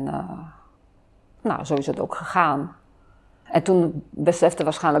gepland en zo is het ook gegaan. En toen besefte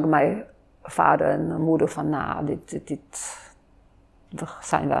waarschijnlijk mijn vader en moeder van, we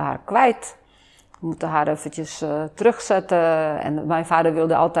zijn we haar kwijt. We moeten haar eventjes terugzetten. En mijn vader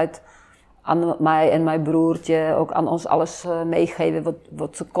wilde altijd aan mij en mijn broertje ook aan ons alles meegeven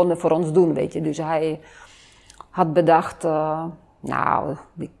wat ze konden voor ons doen, weet je. Dus hij had bedacht,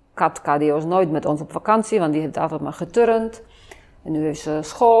 die Katka die was nooit met ons op vakantie, want die heeft altijd maar geturnd. En nu heeft ze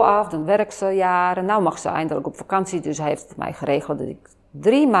school af, dan werkt ze jaren. Nou mag ze eindelijk op vakantie, dus hij heeft voor mij geregeld dat ik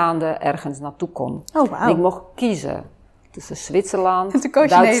 3 maanden ergens naartoe kon. Oh, wow. En ik mocht kiezen tussen Zwitserland, en toen koos je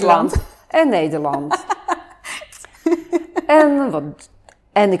Duitsland en Nederland.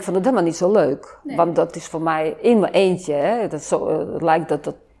 En ik vond het helemaal niet zo leuk. Nee. Want dat is voor mij in mijn eentje. Hè. Het lijkt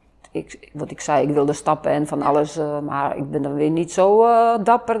wat ik zei, ik wilde stappen en van alles. Maar ik ben dan weer niet zo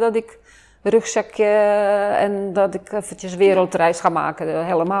dapper dat ik rugzakje en dat ik eventjes wereldreis ga maken.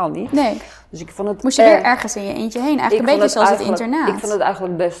 Helemaal niet. Nee. Dus ik vond het moest je weer ergens in je eentje heen? Eigenlijk een beetje zoals het internaat. Ik vond het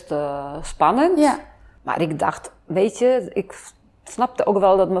eigenlijk best spannend. Ja. Maar ik dacht, weet je, ik snapte ook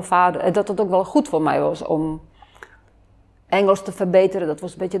wel dat mijn vader, dat het ook wel goed voor mij was om Engels te verbeteren. Dat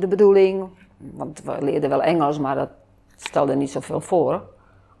was een beetje de bedoeling. Want we leerden wel Engels, maar dat stelde niet zoveel voor.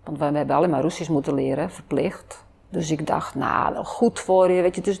 Want we hebben alleen maar Russisch moeten leren, verplicht. Dus ik dacht, goed voor je,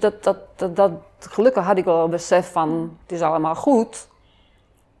 weet je. Dus dat gelukkig had ik wel besef van, het is allemaal goed.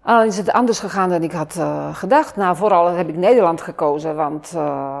 Alleen is het anders gegaan dan ik had gedacht. Vooral heb ik Nederland gekozen, want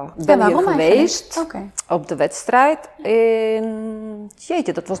ik ben hier geweest op de wedstrijd.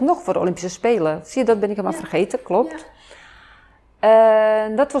 Jeetje, dat was nog voor de Olympische Spelen. Zie je, dat ben ik helemaal vergeten, klopt. Ja.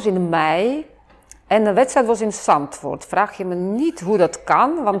 En dat was in mei. En de wedstrijd was in Zandvoort. Vraag je me niet hoe dat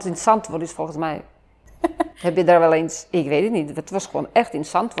kan, want in Zandvoort is volgens mij... Heb je daar wel eens... Ik weet het niet. Het was gewoon echt in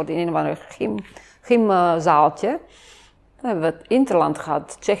Zandvoort, in een of ander gymzaaltje. Dan hebben we het interland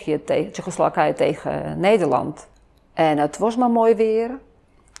gehad, Tsjechoslowakije tegen Nederland. En het was maar mooi weer.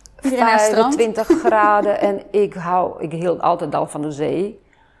 25 graden. En ik hield altijd al van de zee.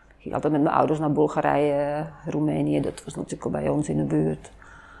 Ik ging altijd met mijn ouders naar Bulgarije, Roemenië. Dat was natuurlijk bij ons in de buurt.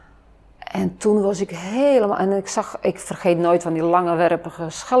 En toen was ik helemaal... En ik vergeet nooit van die lange werpige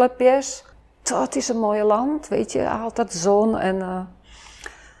schelpjes. Dat is een mooi land, weet je. Altijd zon en...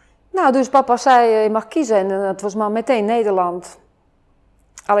 dus papa zei, je mag kiezen. En het was maar meteen Nederland.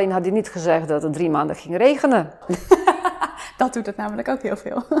 Alleen had hij niet gezegd dat het 3 maanden ging regenen. Dat doet het namelijk ook heel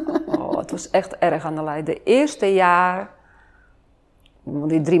veel. Het was echt erg aan de lijn. De eerste jaar...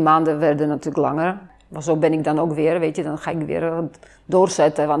 Die 3 maanden werden natuurlijk langer. Maar zo ben ik dan ook weer, weet je. Dan ga ik weer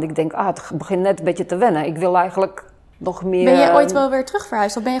doorzetten. Want ik denk, het begint net een beetje te wennen. Ik wil eigenlijk nog meer... Ben je ooit wel weer terug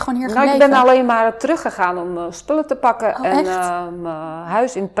verhuisd? Of ben je gewoon hier gebleven? Ik ben alleen maar teruggegaan om spullen te pakken. En mijn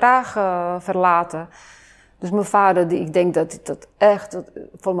huis in Praag verlaten. Dus mijn vader, ik denk dat echt...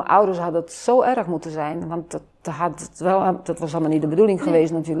 voor mijn ouders had het zo erg moeten zijn. Want dat was allemaal niet de bedoeling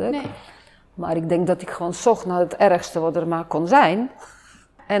geweest natuurlijk. Nee. Maar ik denk dat ik gewoon zocht naar het ergste wat er maar kon zijn.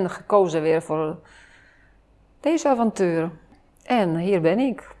 En gekozen weer voor deze avontuur. En hier ben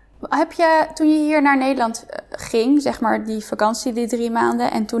ik. Heb je, toen je hier naar Nederland ging, zeg maar die vakantie, die 3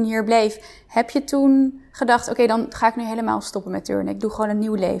 maanden, en toen hier bleef, heb je toen gedacht, oké, dan ga ik nu helemaal stoppen met turnen. Ik doe gewoon een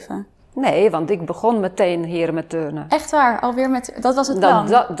nieuw leven? Nee, want ik begon meteen hier met turnen. Echt waar? Alweer dat was het plan?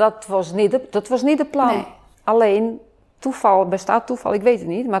 Dat was niet het plan. Nee. Alleen, bestaat toeval, ik weet het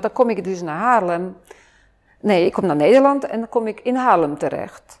niet. Maar dan kom ik dus naar Haarlem. Nee, ik kom naar Nederland en dan kom ik in Haarlem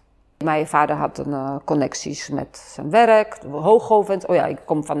terecht. Mijn vader had connecties met zijn werk, Hooghovens. Ik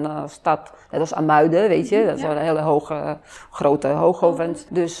kom van een stad, net als Amuiden, weet je. Dat is een hele grote Hooghovens.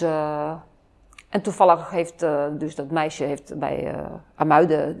 Dus, en toevallig heeft dus dat meisje bij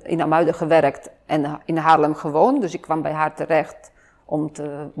in Amuiden gewerkt en in Haarlem gewoond. Dus ik kwam bij haar terecht om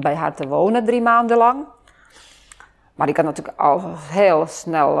bij haar te wonen 3 maanden lang. Maar ik had natuurlijk al heel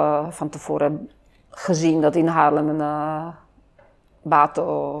snel van tevoren gezien dat in Haarlem een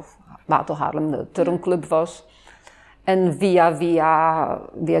Bato Haarlem de turnclub was. En via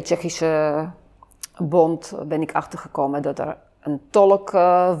Tsjechische bond ben ik achtergekomen dat er een tolk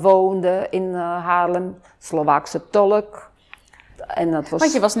woonde in Haarlem. Slovaakse tolk. En dat was...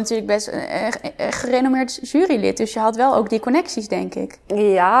 Want je was natuurlijk best een gerenommeerd jurylid, dus je had wel ook die connecties, denk ik.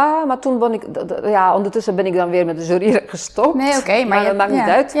 Ja, maar toen ben ik... ondertussen ben ik dan weer met de jury gestopt. Nee, oké, maar dat maakt niet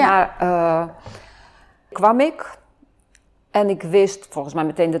uit. Ja. Maar kwam ik en ik wist, volgens mij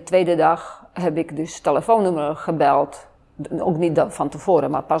meteen de tweede dag, heb ik dus telefoonnummer gebeld. Ook niet van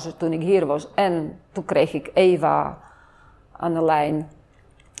tevoren, maar pas toen ik hier was. En toen kreeg ik Eva aan de lijn.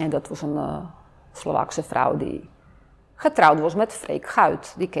 En dat was een Slovaakse vrouw die getrouwd was met Freek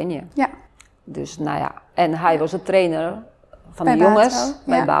Guit. Die ken je. Ja. Dus en hij was de trainer van Bij de jongens Bato,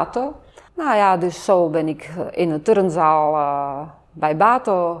 bij Bato. Dus zo ben ik in de turnzaal bij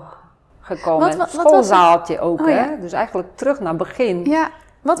Bato gekomen. Wat Schoolzaaltje ook, ja. hè. Dus eigenlijk terug naar het begin. Ja.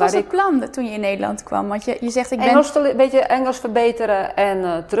 Wat was het plan toen je in Nederland kwam? Want je zegt, een beetje Engels verbeteren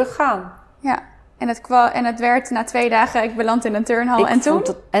en teruggaan. Ja, en het werd na 2 dagen, ik beland in een turnhal. En toen?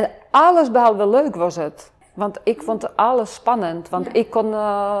 En alles behalve leuk was het. Want ik vond alles spannend. Want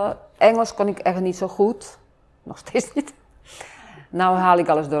Engels kon ik echt niet zo goed. Nog steeds niet. Nou haal ik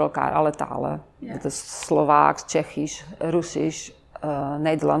alles door elkaar, alle talen. Ja. Dat is Slovaaks, Tsjechisch, Russisch,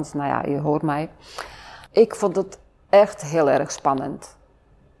 Nederlands. Nou ja, je hoort mij. Ik vond het echt heel erg spannend.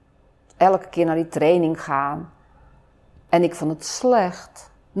 Elke keer naar die training gaan. En ik vond het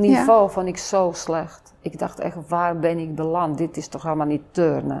slecht. Niveau vond ik zo slecht. Ik dacht echt, waar ben ik beland? Dit is toch helemaal niet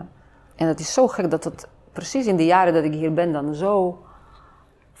turnen. En het is zo gek dat het precies in de jaren dat ik hier ben dan zo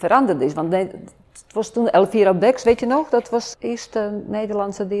veranderd is. Want het was toen Elvira Beks, weet je nog? Dat was de eerste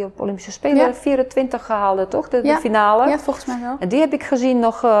Nederlandse die op Olympische Spelen 24 haalde, toch? De finale. Ja, volgens mij wel. En die heb ik gezien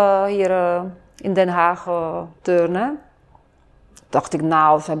nog hier in Den Haag turnen. Dacht ik,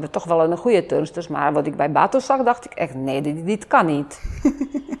 ze hebben toch wel een goede turnsters. Maar wat ik bij Bato zag, dacht ik echt, nee, dit kan niet.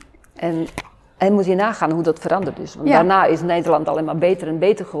 en moet je nagaan hoe dat veranderd is. Want daarna is Nederland alleen maar beter en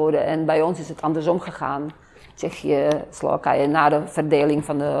beter geworden. En bij ons is het andersom gegaan. Tsjechië, Slowakije, na de verdeling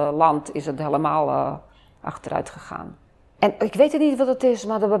van het land is het helemaal achteruit gegaan. En ik weet niet wat het is,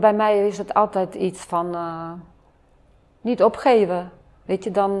 maar bij mij is het altijd iets van niet opgeven. Weet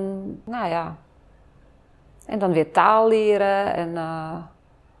je, dan, En dan weer taal leren en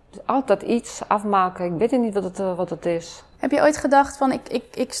dus altijd iets afmaken. Ik weet niet wat het is. Heb je ooit gedacht van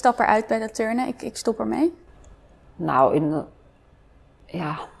ik stap eruit bij dat turnen, ik stop ermee? Nou,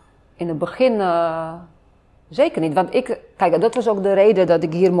 in het begin zeker niet. Want kijk, dat was ook de reden dat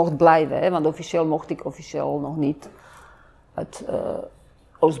ik hier mocht blijven. Hè? Want officieel mocht ik nog niet uit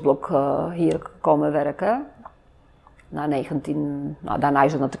Oostblok hier komen werken. Daarna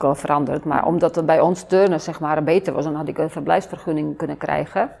is het natuurlijk wel veranderd. Maar omdat het bij ons turnen zeg maar beter was, dan had ik een verblijfsvergunning kunnen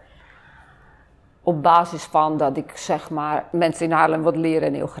krijgen. Op basis van dat ik zeg maar mensen in Haarlem wat leren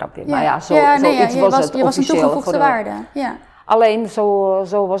en heel grappig. Ja. Maar zoiets was het. Je was een toegevoegde waarde. Ja. Alleen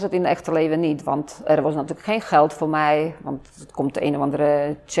zo was het in het echte leven niet. Want er was natuurlijk geen geld voor mij. Want het komt de een of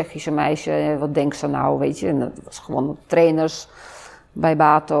andere Tsjechische meisje. Wat denkt ze nou, weet je. En dat was gewoon trainers bij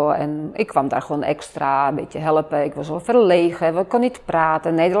Bato. En ik kwam daar gewoon extra een beetje helpen. Ik was wel verlegen. Ik kon niet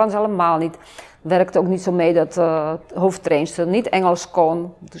praten. Nederlands helemaal niet. Werkte ook niet zo mee dat de hoofdtrainster niet Engels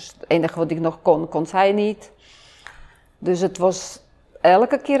kon. Dus het enige wat ik nog kon zij niet. Dus het was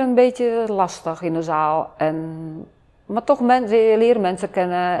elke keer een beetje lastig in de zaal. Maar toch, je leert mensen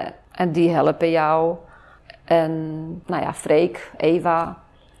kennen en die helpen jou. En Freek, Eva.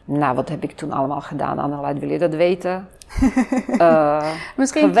 Wat heb ik toen allemaal gedaan? Annelied, wil je dat weten?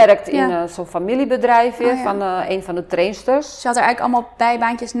 Gewerkt in zo'n familiebedrijfje van een van de trainsters. Ze had er eigenlijk allemaal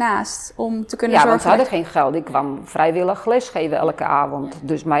bijbaantjes naast om te kunnen zorgen. Ja, want ze hadden geen geld. Ik kwam vrijwillig lesgeven elke avond.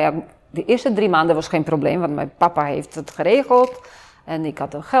 Dus, de eerste 3 maanden was geen probleem, want mijn papa heeft het geregeld. En ik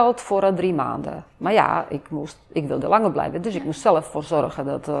had er geld voor 3 maanden. Maar ik wilde langer blijven. Dus ik moest zelf voor zorgen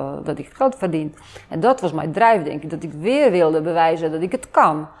dat ik geld verdien. En dat was mijn drijf, denk ik. Dat ik weer wilde bewijzen dat ik het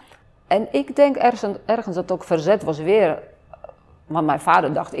kan. En ik denk ergens dat ook verzet was weer. Want mijn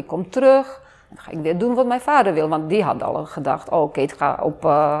vader dacht, ik kom terug. Dan ga ik weer doen wat mijn vader wil. Want die had al gedacht, ik ga op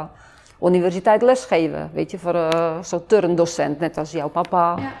universiteit lesgeven. Weet je, voor zo'n turndocent, net als jouw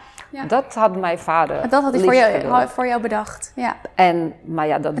papa. Ja. Ja. Dat had mijn vader. Dat had hij voor jou bedacht. Ja. En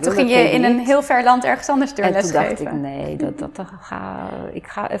toen ging je in een heel ver land ergens anders lesgeven. En toen dacht ik, nee, ik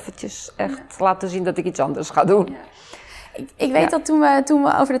ga eventjes echt laten zien dat ik iets anders ga doen. Ja. Ik weet dat toen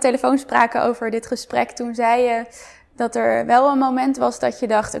we over de telefoon spraken over dit gesprek, toen zei je dat er wel een moment was dat je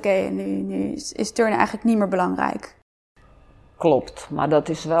dacht, oké, nu is turnen eigenlijk niet meer belangrijk. Klopt, maar dat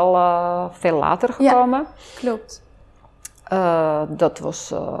is wel veel later gekomen. Ja, klopt. Dat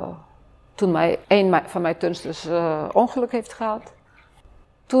was toen een van mijn turnsters ongeluk heeft gehad.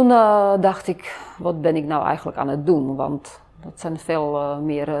 Toen dacht ik, wat ben ik nou eigenlijk aan het doen? Want Dat zijn veel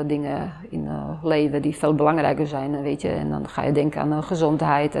meer dingen in het leven die veel belangrijker zijn, weet je. En dan ga je denken aan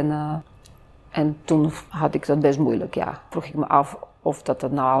gezondheid. En toen had ik dat best moeilijk, ja. Vroeg ik me af of dat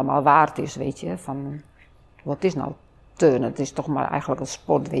het nou allemaal waard is, weet je. Van, wat is nou turnen? Het is toch maar eigenlijk een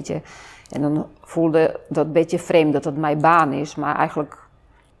sport, weet je. En dan voelde dat een beetje vreemd dat het mijn baan is. Maar eigenlijk,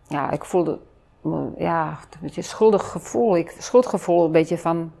 ja, ik voelde een beetje schuldgevoel, een beetje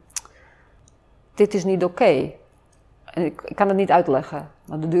van, dit is niet oké. En ik kan het niet uitleggen.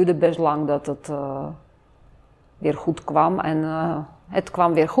 Maar het duurde best lang dat het weer goed kwam. En het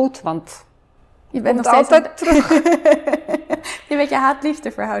kwam weer goed, want je bent nog steeds altijd terug. Je weet je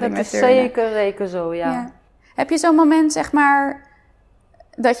haat-liefde verhouding met turnen. Dat is zeker zo, ja. Heb je zo'n moment, zeg maar,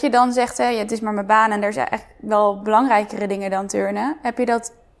 dat je dan zegt, het is maar mijn baan en er zijn echt wel belangrijkere dingen dan turnen. Heb je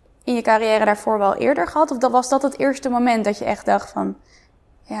dat in je carrière daarvoor wel eerder gehad? Of was dat het eerste moment dat je echt dacht van,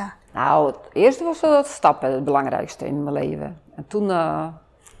 ja... Nou, het eerste was dat stappen het belangrijkste in mijn leven. En toen...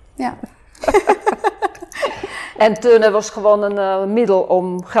 Ja. En turnen was gewoon een middel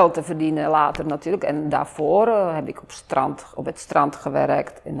om geld te verdienen later natuurlijk. En daarvoor heb ik op het strand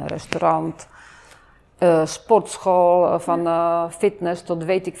gewerkt, in een restaurant, sportschool, van fitness tot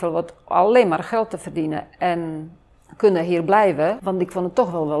weet ik veel wat. Alleen maar geld te verdienen en kunnen hier blijven. Want ik vond het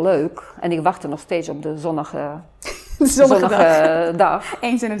toch wel leuk. En ik wachtte nog steeds op de zonnige dag.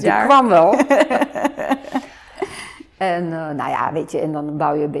 Eens in het jaar. Die kwam wel. En nou ja, weet je, en dan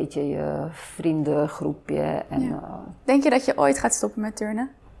bouw je een beetje je vriendengroepje. En, ja. Denk je dat je ooit gaat stoppen met turnen?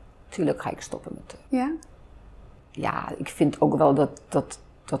 Tuurlijk ga ik stoppen met turnen. Ja? Ja, ik vind ook wel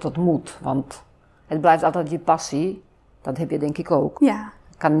dat moet. Want het blijft altijd je passie. Dat heb je denk ik ook. Ja.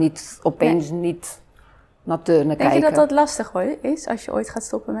 Je kan niet opeens niet naar turnen kijken. Denk je dat dat lastig is als je ooit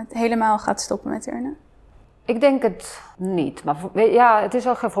helemaal gaat stoppen met turnen? Ik denk het niet. Maar ja, het is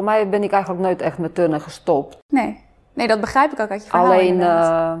wel voor mij ben ik eigenlijk nooit echt met turnen gestopt. Nee, dat begrijp ik ook uit je verhaal. Alleen,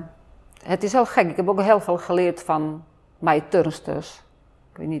 het is heel gek. Ik heb ook heel veel geleerd van mijn turnsters.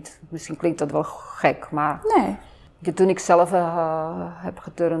 Ik weet niet, misschien klinkt dat wel gek, maar... Nee. Toen ik zelf heb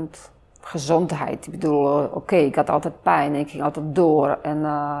geturnd, gezondheid. Ik bedoel, oké, ik had altijd pijn en ik ging altijd door. En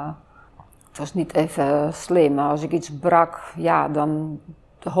het was niet even slim. Maar als ik iets brak, ja, dan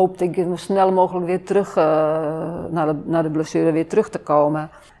hoopte ik zo snel mogelijk weer terug naar de blessure weer terug te komen.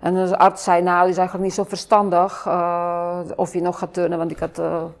 En de arts zei, nou, die is eigenlijk niet zo verstandig of je nog gaat turnen, want ik had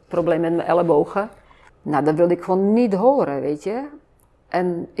problemen met mijn ellebogen. Nou, dat wilde ik gewoon niet horen, weet je.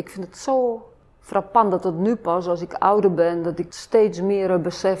 En ik vind het zo frappant dat het nu pas, als ik ouder ben, dat ik steeds meer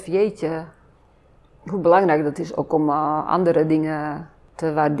besef, jeetje, hoe belangrijk dat is ook om andere dingen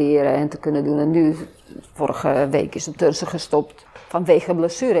te waarderen en te kunnen doen. En nu, vorige week is het turnen gestopt vanwege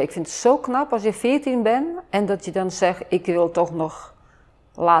blessure. Ik vind het zo knap als je 14 bent en dat je dan zegt, ik wil toch nog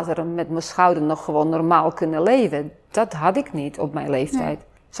later met mijn schouder nog gewoon normaal kunnen leven. Dat had ik niet op mijn leeftijd. Nee.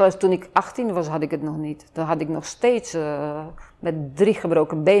 Zoals toen ik 18 was, had ik het nog niet. Dan had ik nog steeds met 3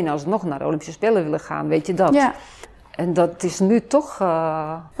 gebroken benen alsnog naar de Olympische Spelen willen gaan, weet je dat? Ja. En dat is nu toch...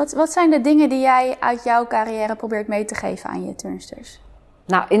 Wat zijn de dingen die jij uit jouw carrière probeert mee te geven aan je turnsters?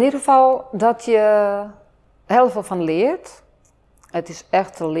 Nou, in ieder geval dat je heel veel van leert. Het is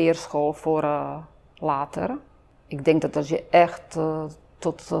echt een leerschool voor later. Ik denk dat als je echt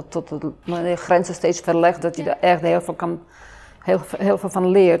tot de grenzen steeds verlegt, dat je er echt heel veel van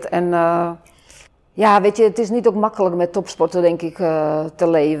leert. En ja, weet je, het is niet ook makkelijk met topsporten, denk ik, te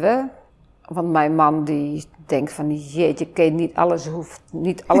leven. Want mijn man die denkt van, jeetje, niet alles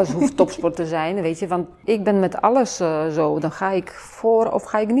hoeft topsport te zijn, weet je. Want ik ben met alles zo, dan ga ik voor of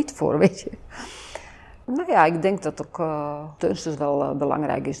ga ik niet voor, weet je. Nou ja, ik denk dat ook turnsters wel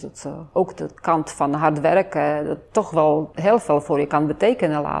belangrijk is. Dat ook de kant van hard werken, dat toch wel heel veel voor je kan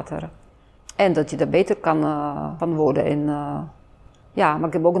betekenen later. En dat je er beter kan worden. En, ja, maar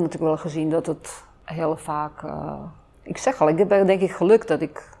ik heb ook natuurlijk wel gezien dat het heel vaak... ik zeg al, ik heb denk ik geluk dat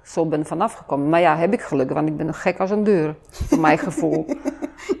ik zo ben vanaf gekomen. Maar ja, heb ik geluk, want ik ben een gek als een deur, voor mijn gevoel.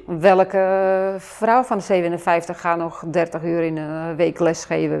 Welke vrouw van 57 gaat nog 30 uur in een week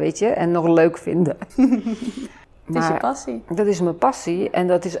lesgeven, weet je? En nog leuk vinden. Dat is je passie. Dat is mijn passie. En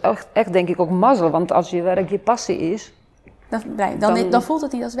dat is echt denk ik ook mazzel. Want als je werk je passie is... Dan voelt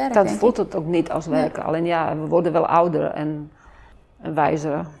het niet als werk, dan voelt het ook niet als werk. Nee. Alleen ja, we worden wel ouder en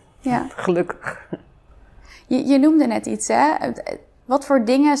wijzer. Ja. Gelukkig. Je noemde net iets, hè? Wat voor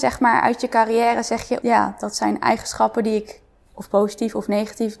dingen, zeg maar, uit je carrière zeg je... Ja, dat zijn eigenschappen die ik, of positief of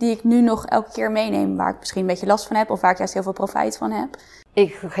negatief, die ik nu nog elke keer meeneem. Waar ik misschien een beetje last van heb of waar ik juist heel veel profijt van heb.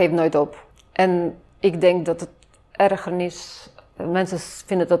 Ik geef nooit op. En ik denk dat het ergernis... Mensen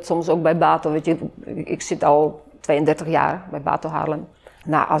vinden dat soms ook bij Bato. Weet je, ik zit al 32 jaar bij Bato Haarlem.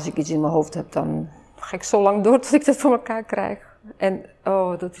 Nou, als ik iets in mijn hoofd heb, dan ga ik zo lang door tot ik dat voor elkaar krijg. En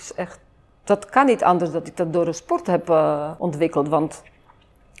dat is echt, dat kan niet anders dat ik dat door de sport heb ontwikkeld. Want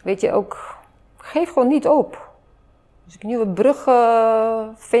weet je ook, geef gewoon niet op. Als ik een nieuwe brug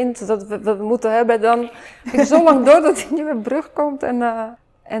vind dat we moeten hebben, dan ga ik zo lang door dat die nieuwe brug komt.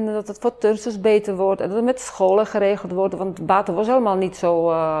 En dat het voor turnsters beter wordt. En dat het met scholen geregeld wordt. Want Baten was helemaal niet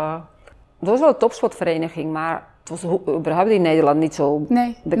zo... het was wel een topsportvereniging, maar het was überhaupt in Nederland niet zo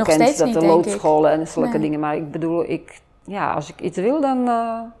bekend. Dat de loodscholen en zulke dingen. Maar ik bedoel, als ik iets wil, dan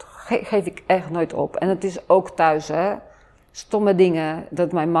geef ik echt nooit op. En het is ook thuis, hè. Stomme dingen.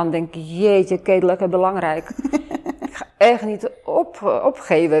 Dat mijn man denkt, jeetje, Kate, lekker belangrijk. Ik ga echt niet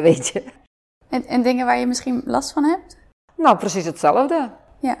opgeven, weet je. En dingen waar je misschien last van hebt? Nou, precies hetzelfde.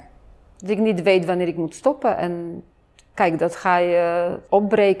 Ja. Dat ik niet weet wanneer ik moet stoppen. En kijk, dat ga je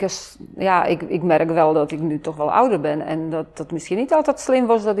opbreken. Ja, ik merk wel dat ik nu toch wel ouder ben. En dat het misschien niet altijd slim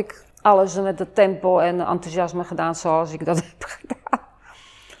was dat ik alles met het tempo en enthousiasme gedaan zoals ik dat heb gedaan.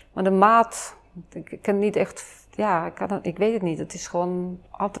 Maar de maat, ik kan niet echt... Ja, ik weet het niet. Het is gewoon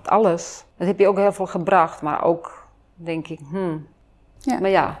altijd alles. Dat heb je ook heel veel gebracht. Maar ook denk ik, Ja. Maar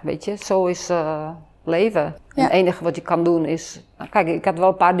ja, weet je, zo is leven. Ja. En het enige wat je kan doen is... Kijk, ik had wel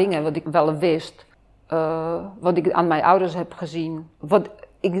een paar dingen wat ik wel wist. Wat ik aan mijn ouders heb gezien. Wat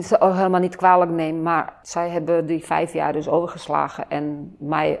ik ze ook helemaal niet kwalijk neem. Maar zij hebben die 5 jaar dus overgeslagen. En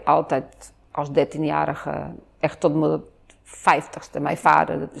mij altijd als 13-jarige echt tot mijn 50ste, mijn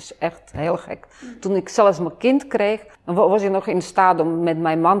vader, dat is echt heel gek. Toen ik zelfs mijn kind kreeg, dan was ik nog in staat om met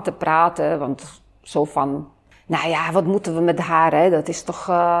mijn man te praten. Want zo van, nou ja, wat moeten we met haar, hè? Dat is toch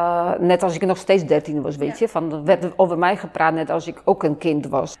net als ik nog steeds 13 was, weet je. Van, er werd over mij gepraat net als ik ook een kind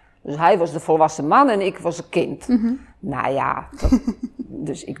was. Dus hij was de volwassen man en ik was een kind. Mm-hmm. Nou ja,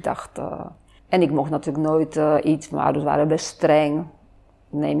 dus ik dacht... en ik mocht natuurlijk nooit iets, mijn ouders waren best streng.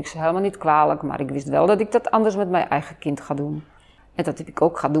 Neem ik ze helemaal niet kwalijk, maar ik wist wel dat ik dat anders met mijn eigen kind ga doen. En dat heb ik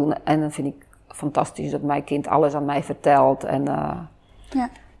ook gaan doen. En dan vind ik fantastisch dat mijn kind alles aan mij vertelt. En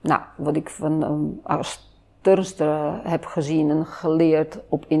nou, wat ik van als turnster heb gezien en geleerd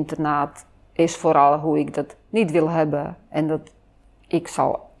op internaat, is vooral hoe ik dat niet wil hebben. En dat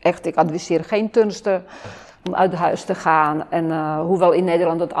ik adviseer geen turnster om uit huis te gaan. En hoewel in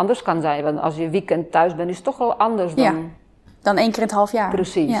Nederland dat anders kan zijn, want als je weekend thuis bent, is het toch wel anders dan... Ja. Dan 1 keer in het half jaar.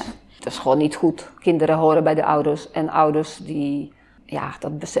 Precies. Ja. Het is gewoon niet goed. Kinderen horen bij de ouders. En ouders die... Ja,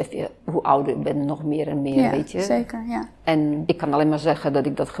 dat besef je. Hoe ouder ik ben, nog meer en meer, weet je. Zeker, ja. En ik kan alleen maar zeggen dat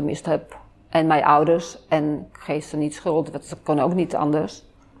ik dat gemist heb. En mijn ouders. En ik geef ze niet schuld. Dat kon ook niet anders.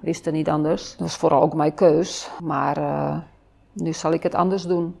 Wisten niet anders. Dat was vooral ook mijn keus. Maar nu zal ik het anders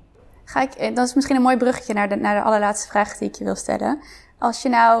doen. Dat is misschien een mooi bruggetje naar de allerlaatste vraag die ik je wil stellen. Als je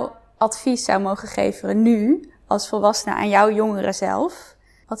nou advies zou mogen geven nu... als volwassene aan jouw jongere zelf.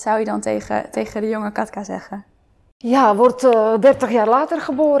 Wat zou je dan tegen de jonge Katka zeggen? Ja, wordt 30 jaar later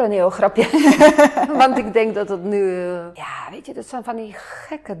geboren. Nee, grapje. Want ik denk dat het nu... ja, weet je, dat zijn van die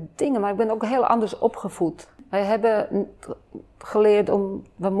gekke dingen. Maar ik ben ook heel anders opgevoed. Wij hebben geleerd om...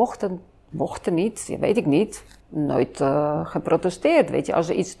 We mochten niet, ja, weet ik niet. Nooit geprotesteerd, weet je. Als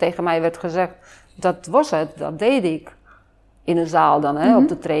er iets tegen mij werd gezegd, dat was het. Dat deed ik. In een zaal dan, hè, op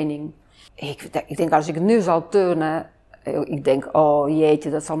de training. Ik denk, als ik nu zal turnen, ik denk, oh jeetje,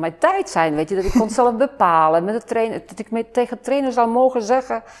 dat zal mijn tijd zijn, weet je. Dat ik kon zelf bepalen met de trainer, dat ik tegen de trainer zal mogen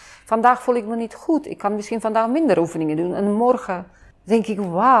zeggen, vandaag voel ik me niet goed. Ik kan misschien vandaag minder oefeningen doen. En morgen denk ik,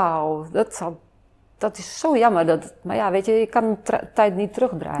 wauw, dat is zo jammer. Maar ja, weet je, je kan de tijd niet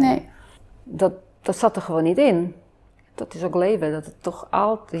terugdraaien. Nee. Dat zat er gewoon niet in. Dat is ook leven, dat het toch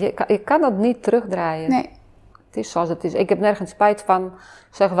altijd... Je kan dat niet terugdraaien. Nee. Het is zoals het is. Ik heb nergens spijt van.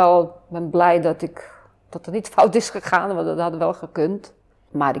 Ik zeg wel, ik ben blij dat er niet fout is gegaan, want dat had wel gekund.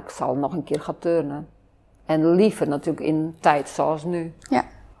 Maar ik zal nog een keer gaan turnen. En liever natuurlijk in tijd zoals nu. Ja.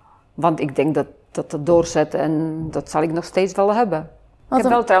 Want ik denk dat het doorzetten en dat zal ik nog steeds wel hebben. Ik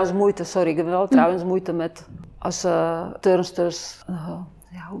heb wel trouwens moeite met als turnsters,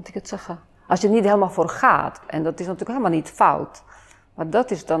 hoe moet ik het zeggen? Als je er niet helemaal voor gaat. En dat is natuurlijk helemaal niet fout. Maar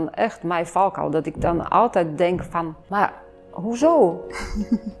dat is dan echt mijn valkuil. Dat ik dan altijd denk van, maar hoezo?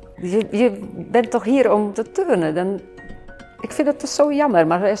 je bent toch hier om te turnen? Ik vind het toch zo jammer,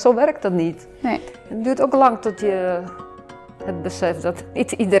 maar zo werkt dat niet. Nee. Het duurt ook lang tot je het beseft dat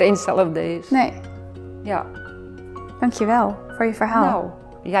niet iedereen hetzelfde is. Nee. Ja. Dankjewel voor je verhaal. Nou,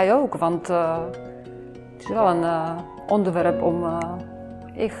 jij ook, want het is wel een onderwerp om...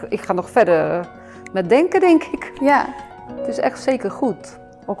 Ik ga nog verder met denken, denk ik. Ja. Het is echt zeker goed,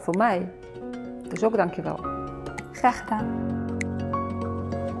 ook voor mij. Dus ook dankjewel. Graag gedaan.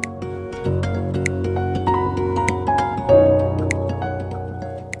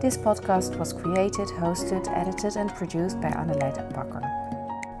 This podcast was created, hosted, edited and produced by Anneleit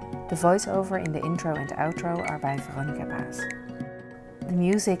Bakker. The voiceover in the intro and outro are by Veronica Baas. The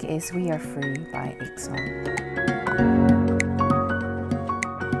music is We Are Free by Ixon.